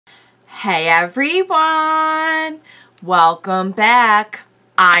Hey everyone! Welcome back.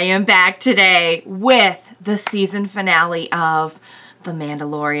 I am back today with the season finale of The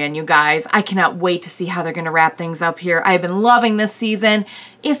Mandalorian, you guys. I cannot wait to see how they're going to wrap things up here. I've been loving this season.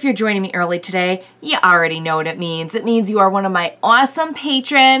 If you're joining me early today, you already know what it means. It means you are one of my awesome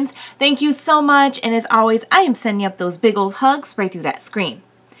patrons. Thank you so much. And as always, I am sending up those big old hugs right through that screen.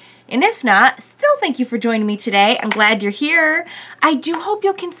 And if not, still thank you for joining me today. I'm glad you're here. I do hope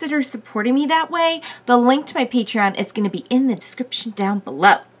you'll consider supporting me that way. The link to my Patreon is going to be in the description down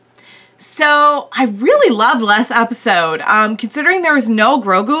below. So, I really loved last episode. Considering there was no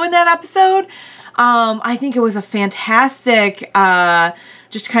Grogu in that episode, I think it was a fantastic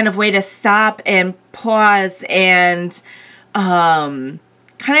just kind of way to stop and pause and kind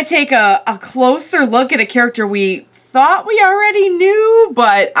of take a closer look at a character we thought we already knew,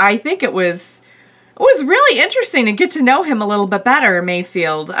 but I think it was really interesting to get to know him a little bit better,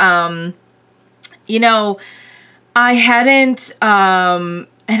 Mayfield. You know, I hadn't, and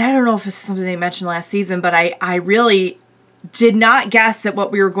I don't know if this is something they mentioned last season, but I really did not guess that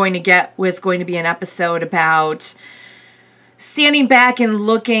what we were going to get was going to be an episode about standing back and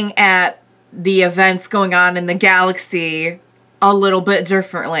looking at the events going on in the galaxy a little bit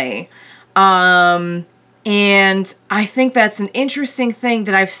differently. And I think that's an interesting thing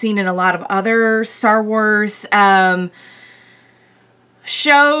that I've seen in a lot of other Star Wars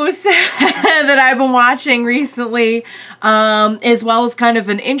shows that I've been watching recently, as well as kind of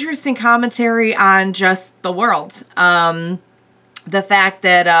an interesting commentary on just the world. The fact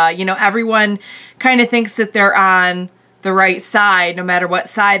that, you know, everyone kind of thinks that they're on the right side, no matter what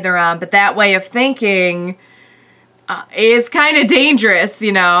side they're on, but that way of thinking is kind of dangerous,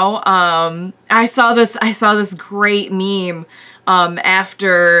 you know. I saw this great meme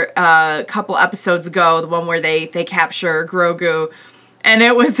after a couple episodes ago, the one where they capture Grogu, and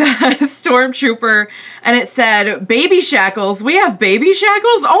it was a stormtrooper, and it said, "Baby shackles. We have baby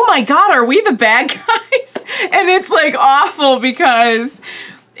shackles? Oh my god, are we the bad guys?" And it's like awful, because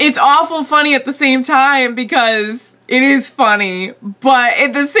it's awful funny at the same time, because it is funny, but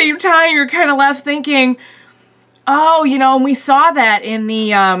at the same time you're kind of left thinking, oh, you know, and we saw that in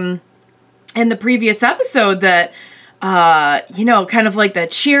the previous episode that, you know, kind of like the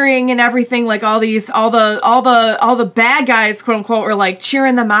cheering and everything, like all the bad guys, quote unquote, were like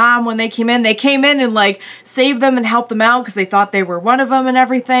cheering them on when they came in. They came in and like saved them and helped them out because they thought they were one of them and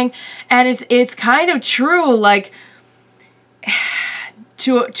everything. And it's kind of true, like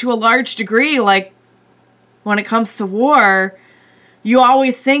to a large degree, like when it comes to war, you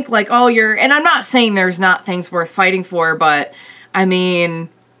always think like, oh, and I'm not saying there's not things worth fighting for, but I mean,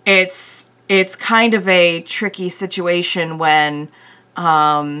 it's kind of a tricky situation when,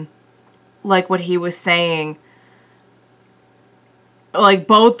 like what he was saying, like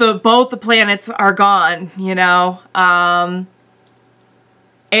both the planets are gone, you know.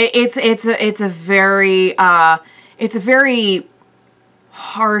 It's a very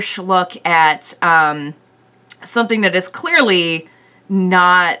harsh look at something that is clearly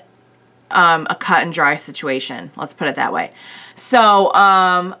not a cut and dry situation. Let's put it that way. So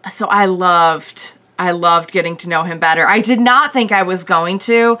so I loved getting to know him better. I did not think I was going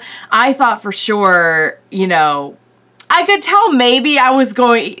to. I thought for sure, you know, I could tell maybe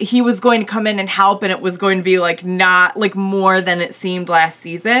he was going to come in and help, and it was going to be like not like more than it seemed last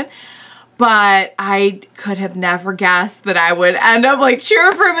season. But I could have never guessed that I would end up like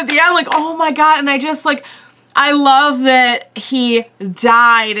cheering for him at the end, like, oh my god. And I just like, I love that he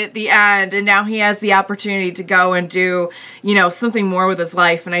died at the end, and now he has the opportunity to go and do, you know, something more with his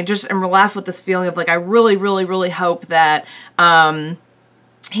life. And I just am left with this feeling of like, I really, really, really hope that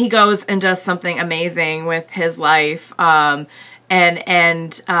he goes and does something amazing with his life, and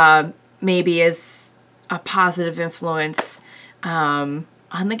maybe is a positive influence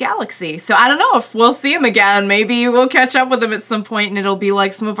on the galaxy. So I don't know if we'll see him again. Maybe we'll catch up with him at some point, and it'll be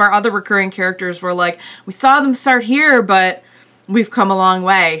like some of our other recurring characters where like, we saw them start here, but we've come a long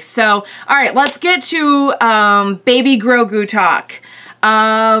way. So, all right, let's get to baby Grogu talk.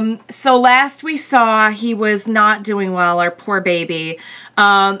 So last we saw, he was not doing well, our poor baby.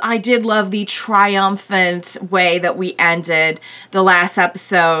 I did love the triumphant way that we ended the last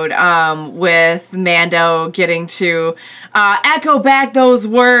episode, with Mando getting to echo back those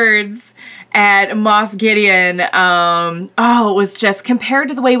words at Moff Gideon. Oh, it was just, compared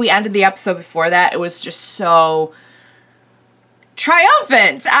to the way we ended the episode before that, it was just so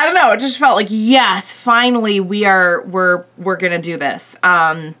triumphant. I don't know, it just felt like, yes, finally we're gonna do this.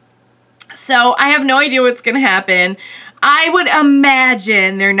 So I have no idea what's gonna happen. I would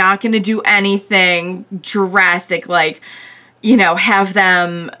imagine they're not gonna do anything drastic, like you know, have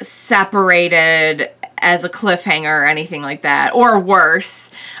them separated as a cliffhanger or anything like that, or worse.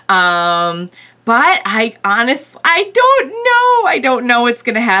 But I don't know what's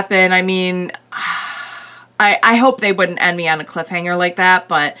gonna happen. I mean, I hope they wouldn't end me on a cliffhanger like that,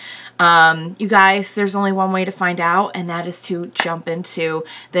 but you guys, there's only one way to find out, and that is to jump into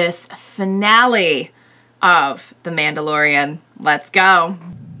this finale of The Mandalorian. Let's go.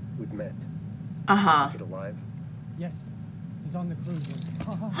 We've met. Uh-huh. Is the kid alive? Yes, he's on the cruise.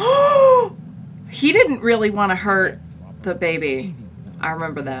 He didn't really want to hurt the baby. I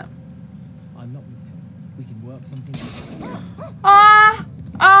remember that. I'm not with him. We can work something out. Ah!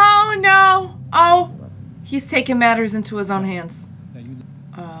 Oh no! Oh, he's taking matters into his own hands.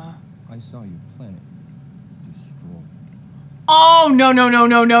 I saw your planet destroyed. Oh no no no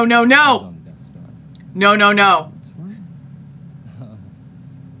no no no no! No no no! That's fine.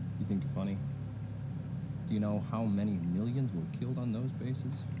 You think you're funny? Do you know how many millions were killed on those bases?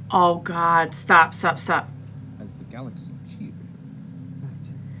 Oh God! Stop! Stop! Stop! As the galaxy cheered.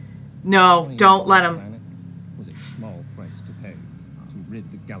 Bastards. No! Don't let him. Planet was a small price to pay to rid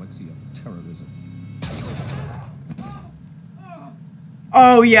the galaxy of terrorism.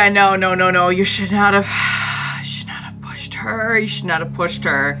 Oh yeah! No! No! No! No! You should not have. Should not have pushed her. You should not have pushed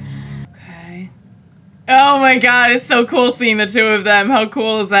her. Okay. Oh my God! It's so cool seeing the two of them. How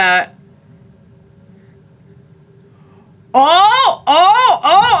cool is that? Oh! Oh!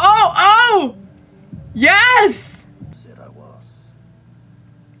 Oh! Oh! Oh! Yes! Said I was.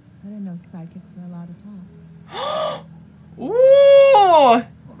 I didn't know sidekicks were allowed to talk. Ooh! All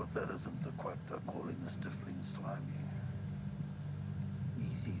of that isn't the quack they're calling the stifling slimy.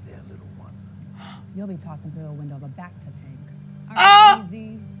 Easy there, little one. You'll be talking through the window of a Bacta tank. Oh!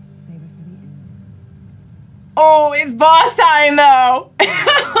 Easy. Save it for the ooze. Oh, it's boss time though!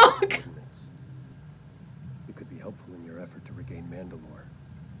 It could be helpful in your effort to regain Mandalore.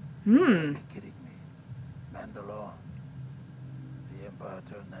 Hmm. Are you kidding me? Mandalore? The Empire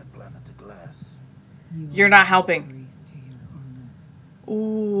turned that planet to glass. You're not helping. Grease to your armor.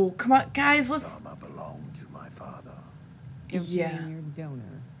 Ooh, come on, guys, This let's... armor belonged to my father. Don't Yeah. you mean your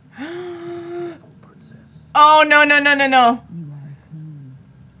donor? Careful, princess. Oh, no, no, no, no, no. You are a clone.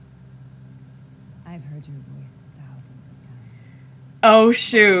 I've heard your voice thousands of times. Oh,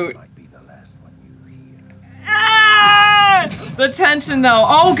 shoot. Might be the last one you hear. Ah! The tension, though.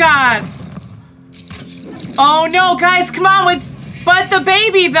 Oh, God. Oh, no, guys, come on. But the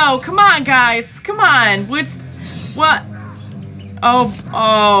baby, though. Come on, guys. Come on. What?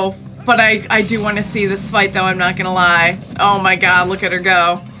 Oh. But I do want to see this fight, though. I'm not going to lie. Oh, my God. Look at her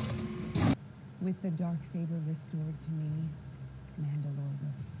go. With the Dark Saber restored to me, Mandalore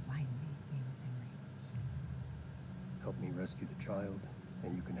will finally be within reach. Help me rescue the child,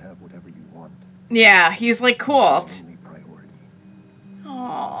 and you can have whatever you want. Yeah, he's like cool. Only priority.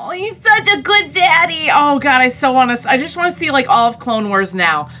 Oh, he's such a good daddy. Oh God, I just want to see like all of Clone Wars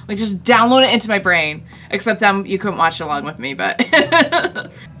now. Like just download it into my brain. Except you couldn't watch along with me, but.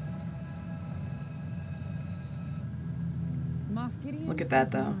 Moff Gideon Look at that,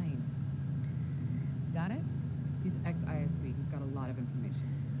 is though. mine. Got it? He's ex-ISB. He's got a lot of information.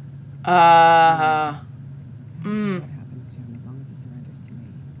 Uh. I don't care what happens to him as long as he surrenders to me.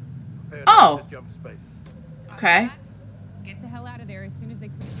 Prepare Oh. to jump space. Okay. Get the hell out of there as soon as they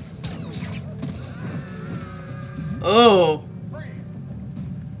clear. Oh. Freeze!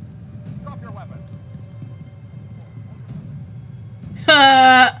 Drop your weapon.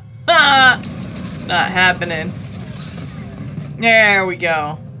 Not happening. There we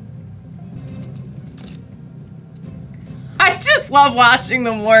go. I just love watching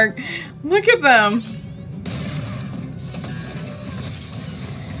them work. Look at them.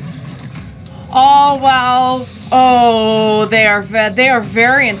 Oh, wow. Oh, they are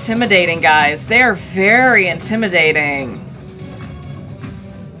very intimidating, guys. They are very intimidating.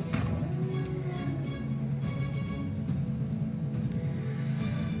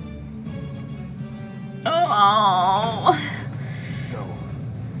 Oh.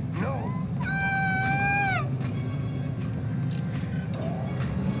 No.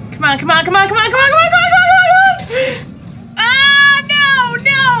 Come on, come on, come on, come on, come on, come on, come on, come on, come on! Ah, no,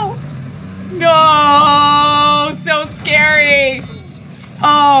 no! No, so scary.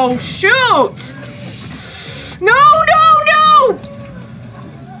 Oh, shoot! No, no, no!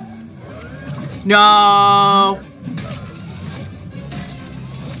 No.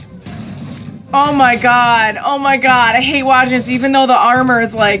 Oh my God, oh my God. I hate watching this even though the armor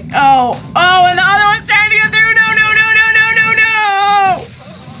is like, oh, and the other one's trying to get through. No, no, no, no, no, no, no!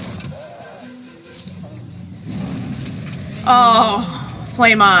 Oh,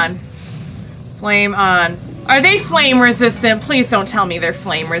 flame on. Flame on. Are they flame resistant? Please don't tell me they're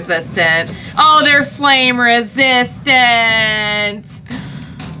flame resistant. Oh, they're flame resistant.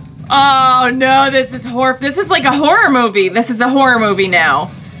 Oh no, this is horror. This is like a horror movie. This is a horror movie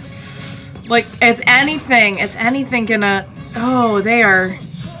now. Like, is anything gonna... Oh, they are...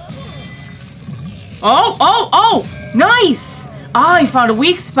 Oh, nice! Oh, he found a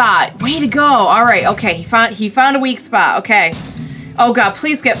weak spot. Way to go. All right, okay, he found a weak spot. Okay. Oh god,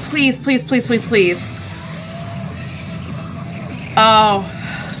 please.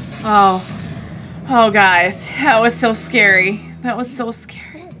 Oh, guys, that was so scary. That was so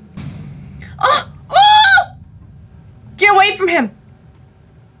scary. Oh! Get away from him!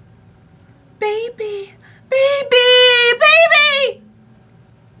 Baby!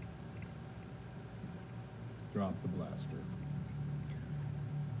 Drop the blaster.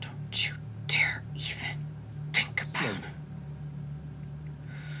 Don't you dare even think about it.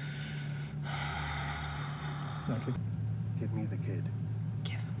 Now, kid. Give me the kid.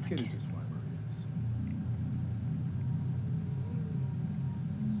 Give him the Kid kid. is just fine where he is.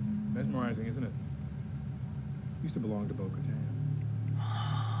 Mesmerizing, isn't it? Used to belong to Bo Katan.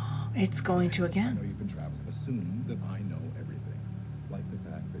 It's going to I again. know you've been traveling. Assume that I know everything. Like the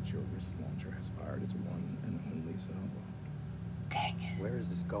fact that your wrist launcher has fired its one and only salvo. Dang it. Where is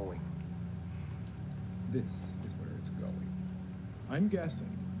this going? This is where it's going. I'm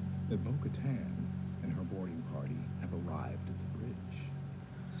guessing that Bo Katan and her boarding party have arrived at the bridge,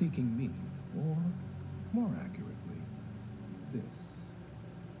 seeking me, or more accurately, this.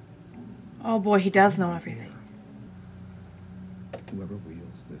 Oh boy, he does know everything. Whoever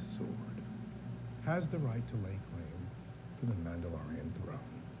wields this sword has the right to lay claim to the Mandalorian throne.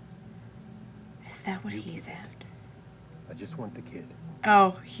 Is that what he's after? I just want the kid.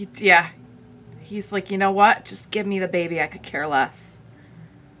 Oh, yeah. He's like, you know what? Just give me the baby. I could care less.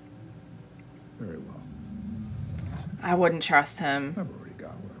 Very well. I wouldn't trust him. I've already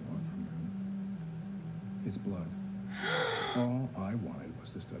got what I want from him. His blood. All I wanted was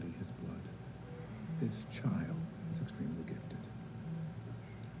to study his blood. This child is extremely gifted.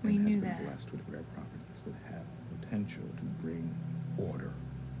 We And has knew been that. blessed with rare properties that have potential to bring order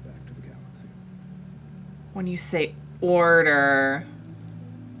back to the galaxy. When you say order.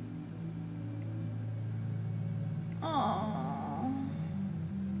 Oh.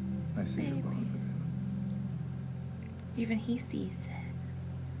 I see your Baby. bond with him. Even he sees it.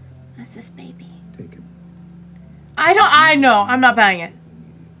 That's this baby. Take him I know. I'm not buying it.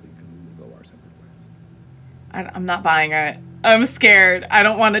 immediately, and we will go our separate ways. I'm not buying it. I'm scared. I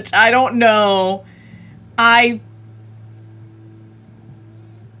don't want to. I don't know. I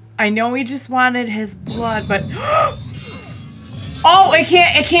know he just wanted his blood, but oh, it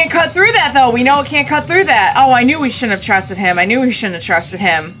can't cut through that though. We know it can't cut through that. Oh, I knew we shouldn't have trusted him.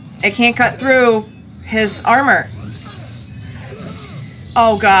 It can't cut through his armor.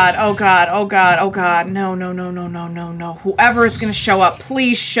 Oh god. No. Whoever is gonna show up,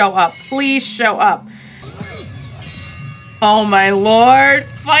 please show up. Oh my lord.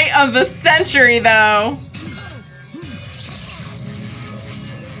 Fight of the century though.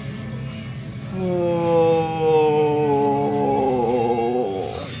 Oh.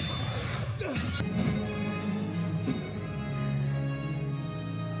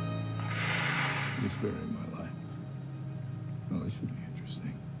 You're sparing my life. Well, this should be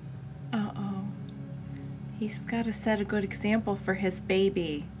interesting. Uh-oh. He's got to set a good example for his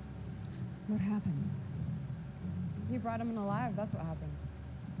baby. What happened? He brought him in alive, that's what happened.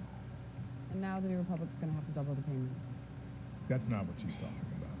 And now the New Republic's gonna have to double the payment. That's not what she's talking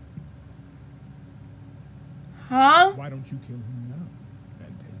about. Huh? Why don't you kill him now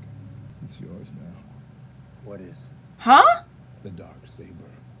and take it? It's yours now. What is? Huh? The Dark Saber.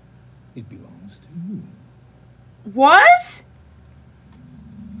 It belongs to you. What?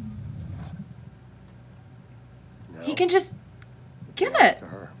 No. He can just give belongs it. to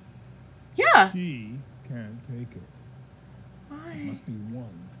her. Yeah. She can't take it. Why? Must be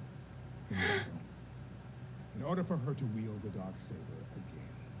one in battle. In order for her to wield the Dark Saber again,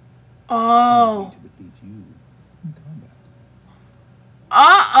 Oh. she will need to defeat you in combat.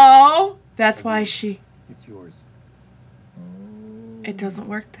 Uh-oh. That's why she... It's yours. It doesn't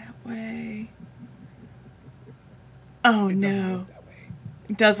work that way. Oh It doesn't no. work that way.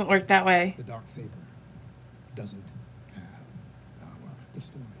 It doesn't work that way. The Dark Saber doesn't have power. The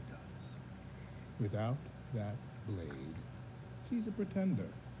story does. Without that blade, she's a pretender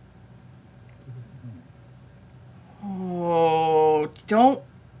to the throne. Oh, don't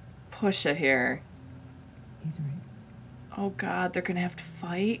push it here. He's right. Oh god, they're gonna have to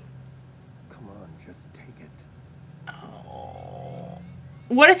fight. Come on, just take it. Oh.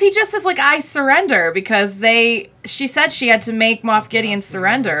 What if he just says, like, I surrender? Because she said she had to make Moff Gideon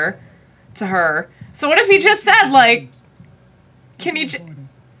surrender to her. So what if he just said, like, can he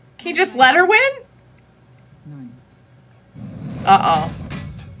just let her win? Uh-oh.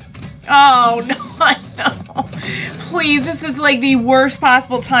 Oh, no, I know. Please, this is like the worst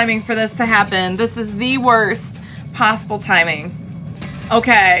possible timing for this to happen. This is the worst possible timing.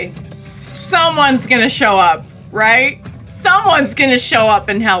 Okay. Someone's gonna show up, right? Someone's gonna show up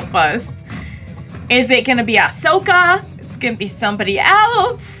and help us. Is it gonna be Ahsoka? It's gonna be somebody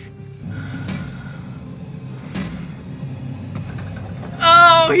else.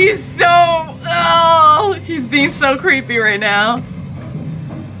 Oh, he's being so creepy right now.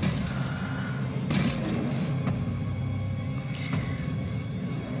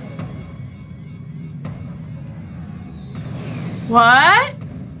 What?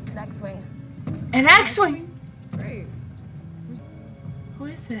 An X-Wing. An X-Wing. Great. Who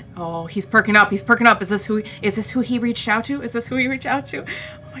is it? Oh, he's perking up. He's perking up. Is this who he reached out to? Is this who he reached out to? Oh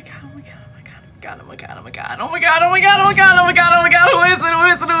my god, oh my god, oh my god, oh my god, oh my god, oh my god, oh my god, oh my god, oh my god, oh my god, oh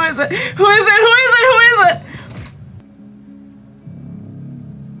my god, who is it? Who is it? Who is it? Who is it?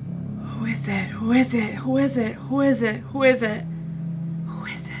 Who is it? Who is it? Who is it? Who is it? Who is it? Who is it? Who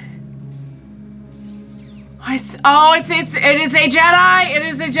is it? Who is it? Oh, it is a Jedi. It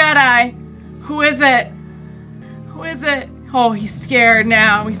is a Jedi. Who is it? Who is it? Oh, he's scared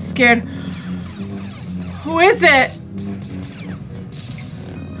now. He's scared. Who is it?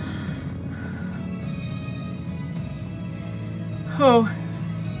 Who?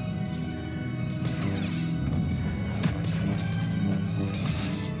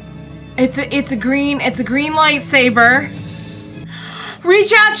 It's a green lightsaber.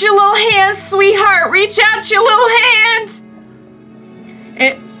 Reach out your little hand, sweetheart. Reach out your little hand.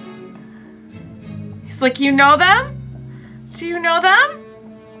 He's like, you know them? Do you know them?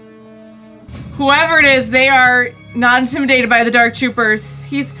 Whoever it is, they are not intimidated by the Dark Troopers.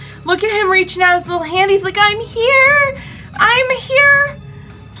 Look at him reaching out his little hand. He's like, I'm here. I'm here.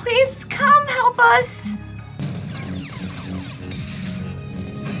 Please come help us.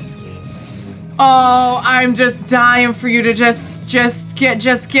 Oh, I'm just dying for you to just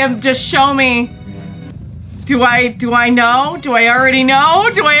show me. Do I know? Do I already know?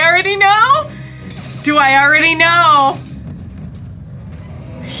 Do I already know? Do I already know?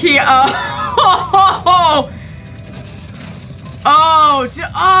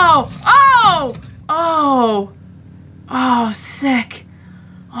 Oh, sick.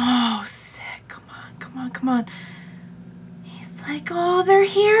 Oh, sick. Come on, come on, come on. He's like, oh, they're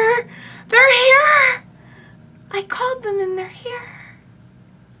here. They're here. I called them and they're here.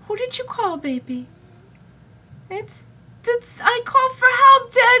 Who did you call, baby? I called for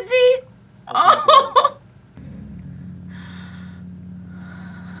help, Daddy. Oh.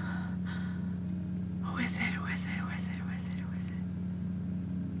 Who is it? Who is it? Who is it? Who is it? Who is it?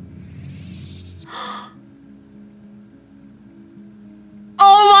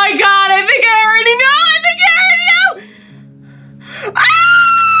 Oh my god, I think I already know! I think I already know! Ah!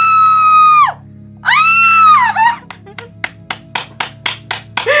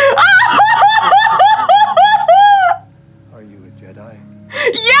 Are you a Jedi?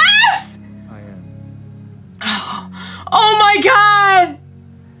 Yes! I am. Oh my god!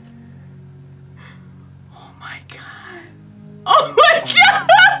 Oh my god. Oh my god!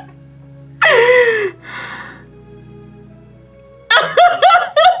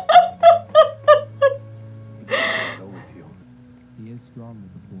 Go with you. He is strong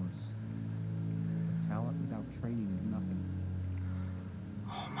with the Force. But talent without training is nothing.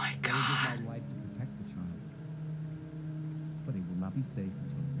 Oh my I will god. give my life to protect the child. But he will not be safe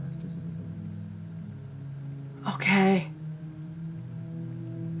until he masters his abilities. Okay.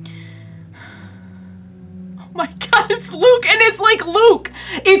 Oh my god, it's Luke, and it's like Luke.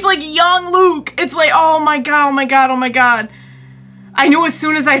 It's like young Luke. It's like, oh my god, oh my god, oh my god. I knew as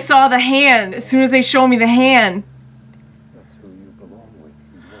soon as I saw the hand, as soon as they showed me the hand. That's who you belong with.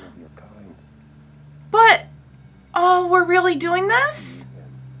 He's one of your kind. But, oh, we're really doing this?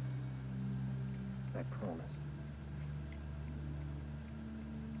 I promise.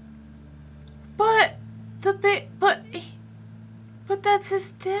 But, but that's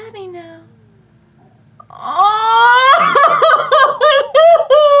his daddy now. Oh!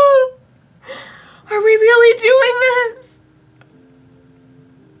 Are we really doing this?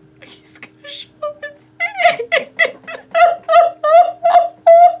 He's gonna show his face.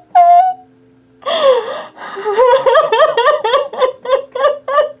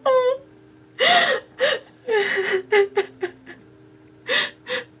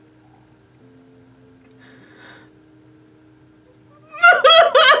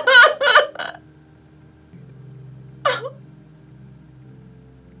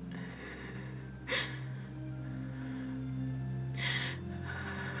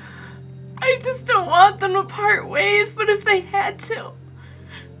 just don't want them to part ways, but if they had to.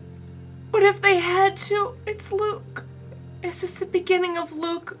 But if they had to, it's Luke. Is this the beginning of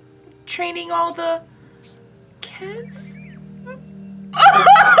Luke training all the kids? It's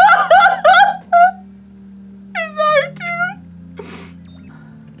hard too.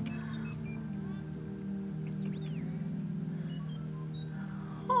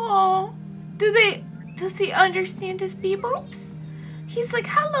 Oh, does he understand his beep-boops? He's like,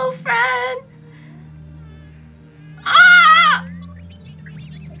 hello, friend. Ah!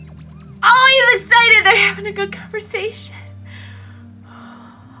 Oh, he's excited. They're having a good conversation.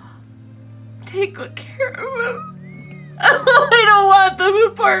 Take good care of him. I don't want them to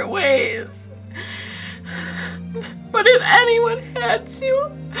part ways. But if anyone had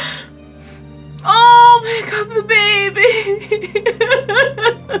to, oh, pick up the baby.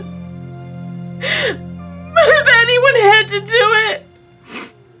 But if anyone had to do it,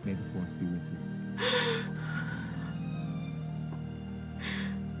 May the Force be with you.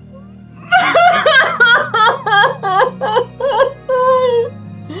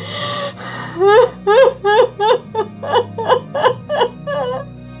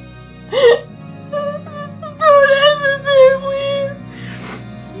 Don't end the day, please.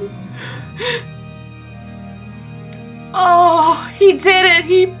 Oh, he did it.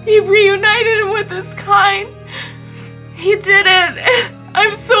 He reunited him with his kind. He did it.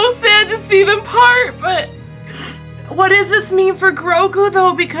 I'm so sad to see them part, but what does this mean for Grogu,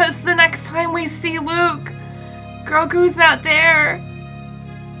 though? Because the next time we see Luke, Grogu's not there.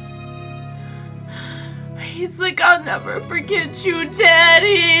 He's like, I'll never forget you,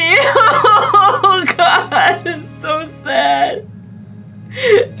 Daddy. Oh, God, it's so sad.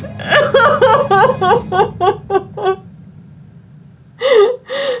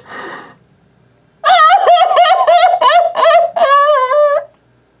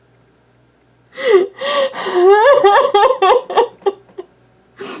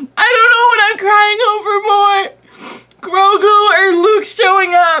 I don't know what I'm crying over more. Grogu or Luke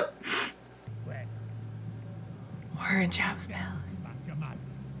showing up. We're in Jabba's palace.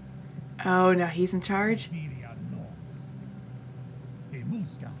 Oh, no, he's in charge?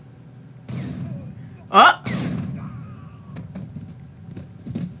 Oh!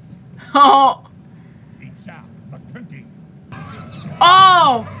 Oh!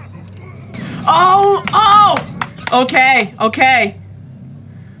 Oh! Oh! Oh! Okay, okay.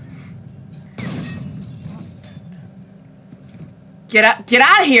 Get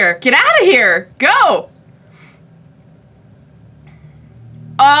out of here! Get out of here! Go!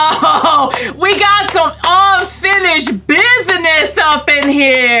 Oh, we got some unfinished business up in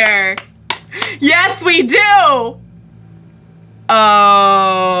here. Yes, we do.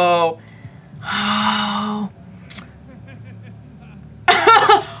 Oh. Oh.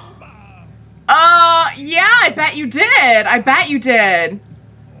 Yeah, I bet you did. I bet you did.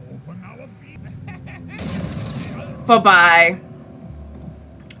 Bye-bye.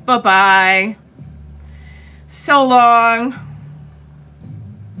 Bye-bye. So long.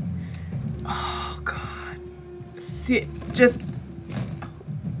 Oh, God. See, just...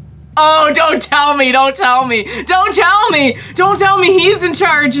 Oh, don't tell me, don't tell me. Don't tell me. Don't tell me he's in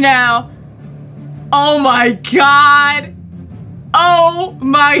charge now. Oh, my God. Oh,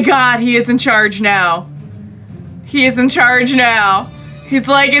 my God, he is in charge now. He is in charge now. He's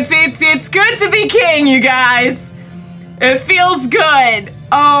like, it's good to be king, you guys. It feels good.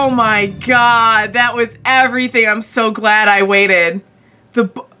 Oh, my God. That was everything. I'm so glad I waited. The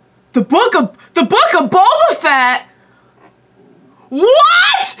book of Boba Fett?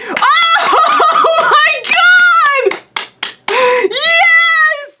 What? Oh my God!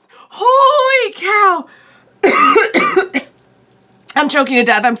 Yes! Holy cow! I'm choking to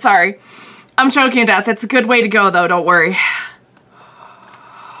death. I'm sorry. I'm choking to death. That's a good way to go, though. Don't worry.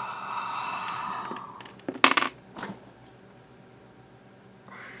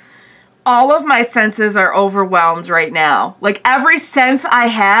 All of my senses are overwhelmed right now. Like, every sense I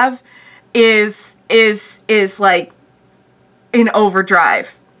have is like in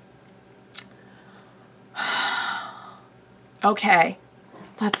overdrive. Okay,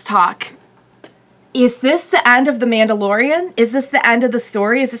 let's talk. Is this the end of The Mandalorian? Is this the end of the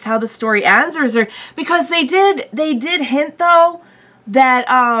story? Is this how the story ends? Or is there, because they did hint though that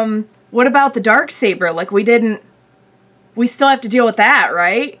what about the Dark Saber? Like, we still have to deal with that,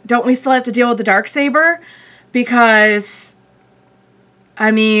 right? Don't we still have to deal with the Dark Saber? Because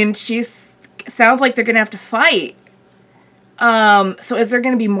I mean, sounds like they're gonna have to fight. So is there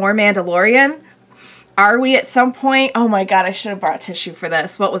gonna be more Mandalorian? Are we at some point? Oh my God, I should have brought tissue for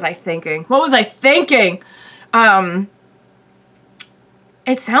this. What was I thinking? What was I thinking?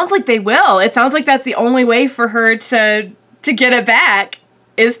 It sounds like they will. It sounds like that's the only way for her to get it back,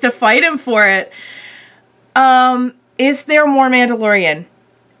 is to fight him for it. Is there more Mandalorian?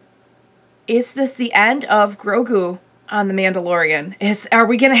 Is this the end of Grogu on the Mandalorian? Are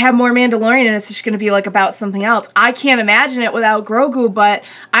we going to have more Mandalorian and it's just going to be like about something else? I can't imagine it without Grogu, but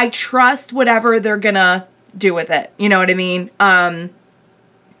I trust whatever they're going to do with it. You know what I mean?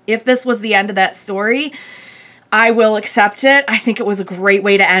 If this was the end of that story, I will accept it. I think it was a great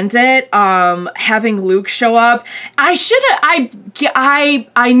way to end it. Having Luke show up. I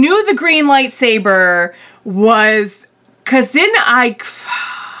knew the green lightsaber was, cause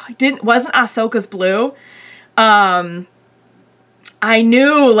wasn't Ahsoka's blue? I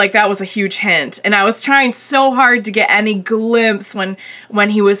knew like that was a huge hint, and I was trying so hard to get any glimpse when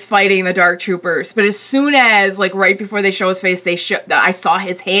he was fighting the Dark Troopers. But as soon as like right before they show his face, I saw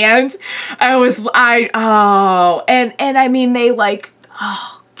his hand. And I mean they like,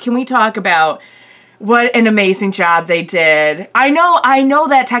 oh, can we talk about what an amazing job they did? I know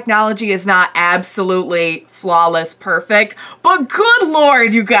that technology is not absolutely flawless, perfect, but good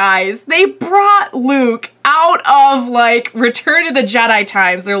Lord, you guys, they brought Luke out of like Return of the Jedi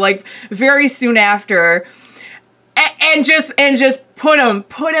times, or like very soon after, and just put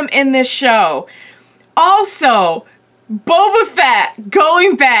him in this show. Also, Boba Fett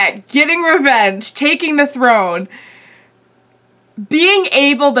going back, getting revenge, taking the throne, being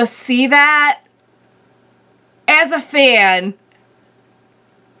able to see that as a fan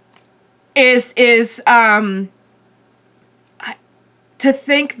is to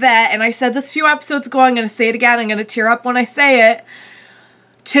think that, and I said this a few episodes ago, I'm going to say it again, I'm going to tear up when I say it,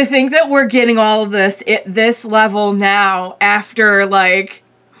 to think that we're getting all of this at this level now after, like,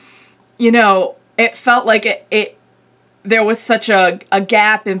 you know, it felt like there was such a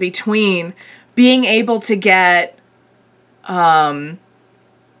gap in between being able to get the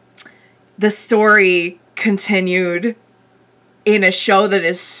story continued in a show that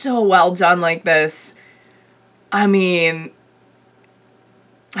is so well done like this. I mean,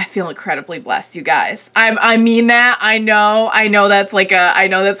 I feel incredibly blessed, you guys. I mean that. I know that's like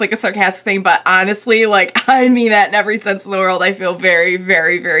a sarcastic thing, but honestly, like, I mean that in every sense of the world. I feel very,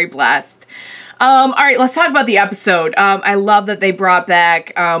 very, very blessed. All right, let's talk about the episode. I love that they brought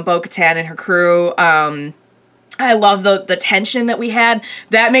back Bo-Katan and her crew. I love the tension that we had.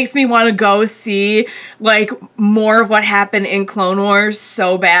 That makes me want to go see, like, more of what happened in Clone Wars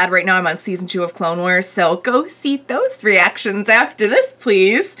so bad. Right now I'm on season 2 of Clone Wars, so go see those reactions after this,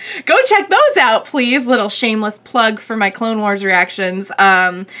 please. Go check those out, please. Little shameless plug for my Clone Wars reactions.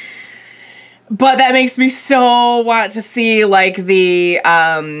 But that makes me so want to see, like, the,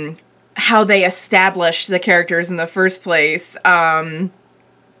 how they established the characters in the first place.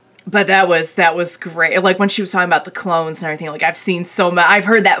 But that was great. Like, when she was talking about the clones and everything, like, I've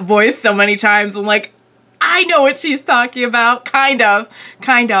heard that voice so many times, and, like, I know what she's talking about. Kind of.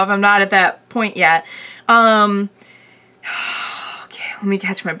 I'm not at that point yet. Okay, let me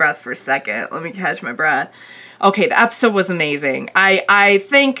catch my breath for a second. Okay, the episode was amazing. I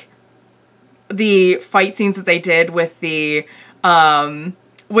think the fight scenes that they did with the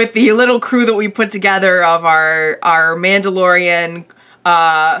little crew that we put together of our Mandalorian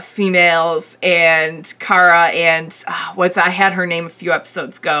females and Cara and I had her name a few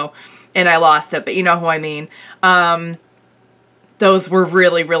episodes ago and I lost it, but you know who I mean. Those were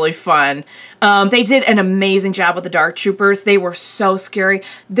really, really fun. They did an amazing job with the Dark Troopers. They were so scary.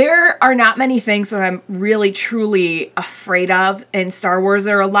 There are not many things that I'm really, truly afraid of in Star Wars.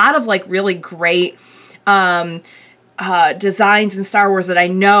 There are a lot of, like, really great designs in Star Wars that I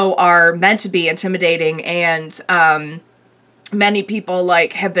know are meant to be intimidating, and many people,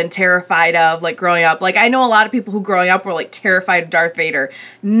 like, have been terrified of, like, growing up. Like, I know a lot of people who growing up were, like, terrified of Darth Vader.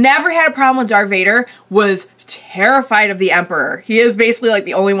 Never had a problem with Darth Vader. Was terrified of the Emperor. He is basically, like,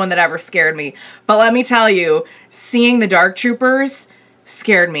 the only one that ever scared me. But let me tell you, seeing the Dark Troopers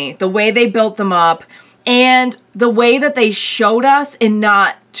scared me. The way they built them up, and the way that they showed us and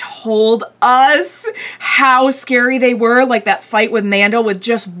not told us how scary they were, like that fight with Mando with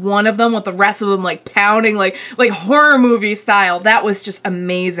just one of them, with the rest of them, like, pounding, like horror movie style. That was just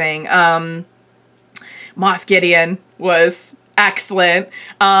amazing. Moff Gideon was excellent.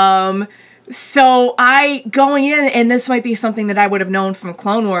 So going in, and this might be something that I would have known from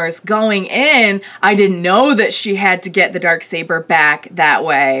Clone Wars, going in, I didn't know that she had to get the Dark Saber back that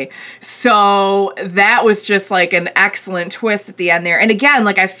way. So that was just like an excellent twist at the end there. And again,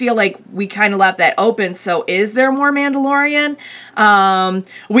 like, I feel like we kind of left that open. So is there more Mandalorian?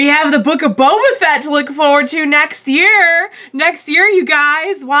 We have the Book of Boba Fett to look forward to next year. Next year, you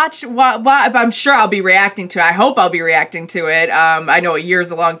guys, watch what I'm sure I'll be reacting to. I hope I'll be reacting to it. I know a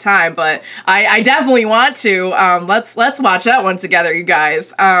year's a long time, but I definitely want to. Let's watch that one together, you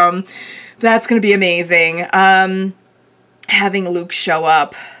guys. That's gonna be amazing. Having Luke show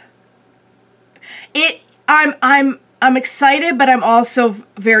up. I'm excited, but I'm also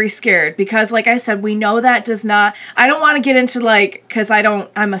very scared because, like I said, we know that does not, I don't want to get into, like, because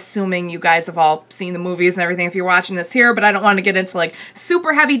I'm assuming you guys have all seen the movies and everything if you're watching this here, but I don't want to get into, like,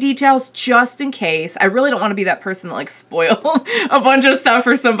 super heavy details just in case. I really don't want to be that person that, like, spoil a bunch of stuff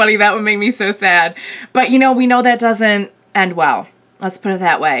for somebody. That would make me so sad. But, you know, we know that doesn't end well. Let's put it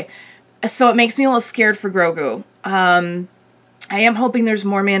that way. So it makes me a little scared for Grogu. I am hoping there's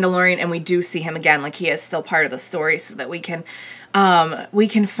more Mandalorian and we do see him again, like he is still part of the story, so that we can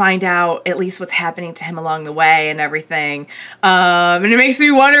find out at least what's happening to him along the way and everything. And it makes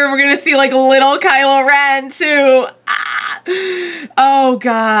me wonder if we're gonna see like a little Kylo Ren too. Oh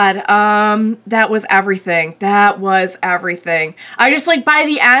God, that was everything. That was everything. I just, like, by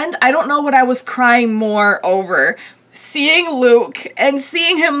the end, I don't know what I was crying more over. Seeing Luke and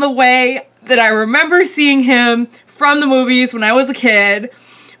seeing him the way that I remember seeing him from the movies when I was a kid,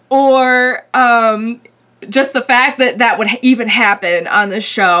 or just the fact that that would even happen on the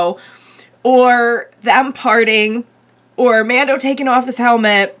show, or them parting, or Mando taking off his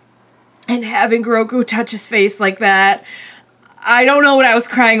helmet and having Grogu touch his face like that. I don't know what I was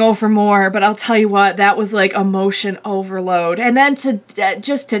crying over more, but I'll tell you what, that was like emotion overload. And then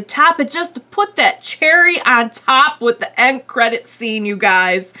just to top it, just to put that cherry on top with the end credit scene, you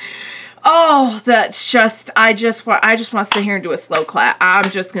guys. Oh, that's just, I just want to sit here and do a slow clap. I'm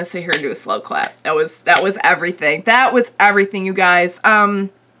just going to sit here and do a slow clap. That was everything. That was everything, you guys.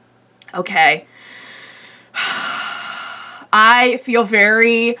 Okay. I feel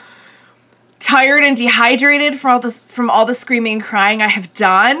very tired and dehydrated from all the screaming and crying I have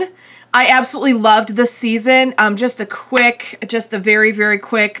done. I absolutely loved this season. Just a very, very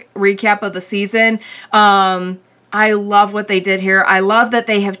quick recap of the season. I love what they did here. I love that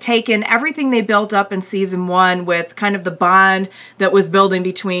they have taken everything they built up in season 1 with kind of the bond that was building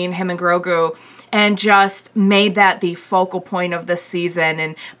between him and Grogu, and just made that the focal point of this season.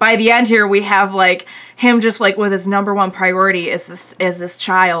 And by the end here, we have like him just like with his #1 priority is this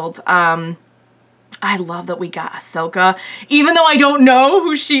child. I love that we got Ahsoka. Even though I don't know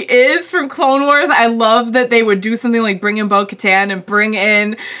who she is from Clone Wars, I love that they would do something like bring in Bo-Katan and bring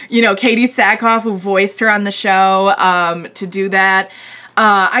in, you know, Katie Sackhoff, who voiced her on the show, to do that.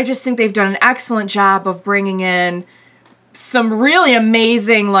 I just think they've done an excellent job of bringing in some really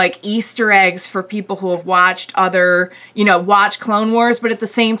amazing, like, Easter eggs for people who have watched watch Clone Wars, but at the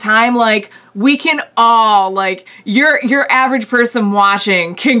same time, like, we can all, like, your average person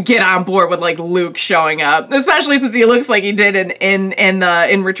watching can get on board with, like, Luke showing up, especially since he looks like he did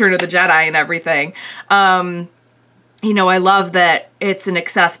in Return of the Jedi and everything. You know, I love that it's an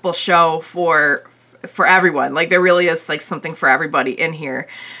accessible show for everyone. Like, there really is, like, something for everybody in here.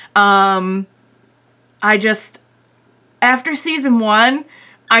 After season 1,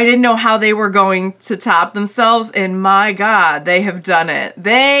 I didn't know how they were going to top themselves, and my God, they have done it.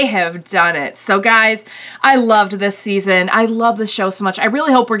 They have done it. So guys, I loved this season. I love the show so much. I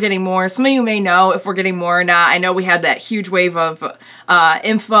really hope we're getting more. Some of you may know if we're getting more or not. I know we had that huge wave of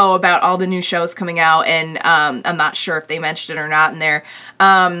info about all the new shows coming out, and I'm not sure if they mentioned it or not in there.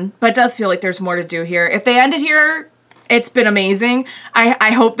 But it does feel like there's more to do here. If they ended here, it's been amazing.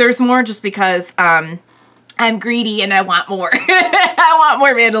 I hope there's more, just because I'm greedy and I want more. I want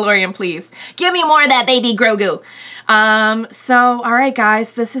more Mandalorian, please. Give me more of that baby Grogu. So, all right,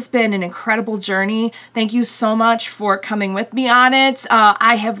 guys, this has been an incredible journey. Thank you so much for coming with me on it.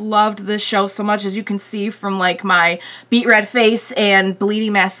 I have loved this show so much, as you can see from, like, my beet red face and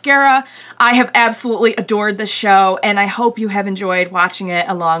bleeding mascara. I have absolutely adored this show, and I hope you have enjoyed watching it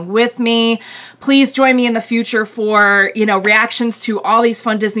along with me. Please join me in the future for, you know, reactions to all these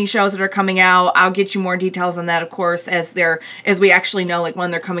fun Disney shows that are coming out. I'll get you more details on that, of course, as we actually know, like,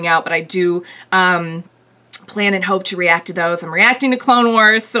 when they're coming out, but I do, plan and hope to react to those. I'm reacting to Clone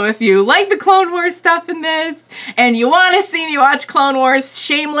Wars, so if you like the Clone Wars stuff in this and you want to see me watch Clone Wars,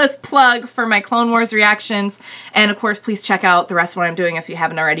 shameless plug for my Clone Wars reactions. And of course, please check out the rest of what I'm doing if you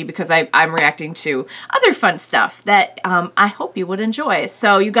haven't already, because I'm reacting to other fun stuff that I hope you would enjoy.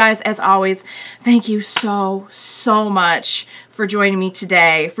 So you guys, as always, thank you so much for joining me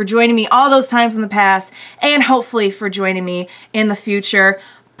today, for joining me all those times in the past, and hopefully for joining me in the future.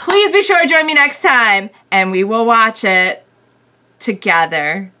 Please be sure to join me next time, and we will watch it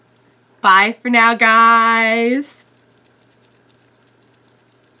together. Bye for now, guys.